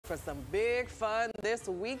for some big fun this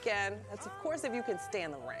weekend. That's, of course, if you can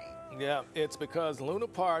stand the rain. Yeah, it's because Luna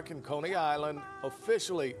Park in Coney Island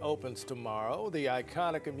officially opens tomorrow. The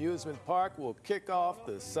iconic amusement park will kick off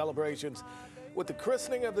the celebrations with the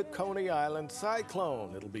christening of the Coney Island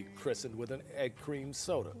Cyclone. It'll be christened with an egg cream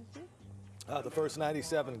soda. The first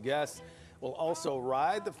 97 guests will also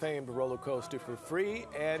ride the famed roller coaster for free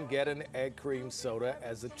and get an egg cream soda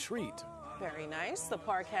as a treat. Very nice. The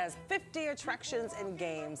park has 50 attractions and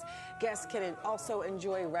games. Guests can also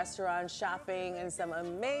enjoy restaurant shopping and some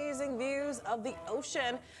amazing views of the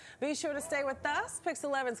ocean. Be sure to stay with us. Pix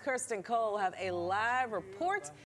 11's Kirsten Cole will have a live report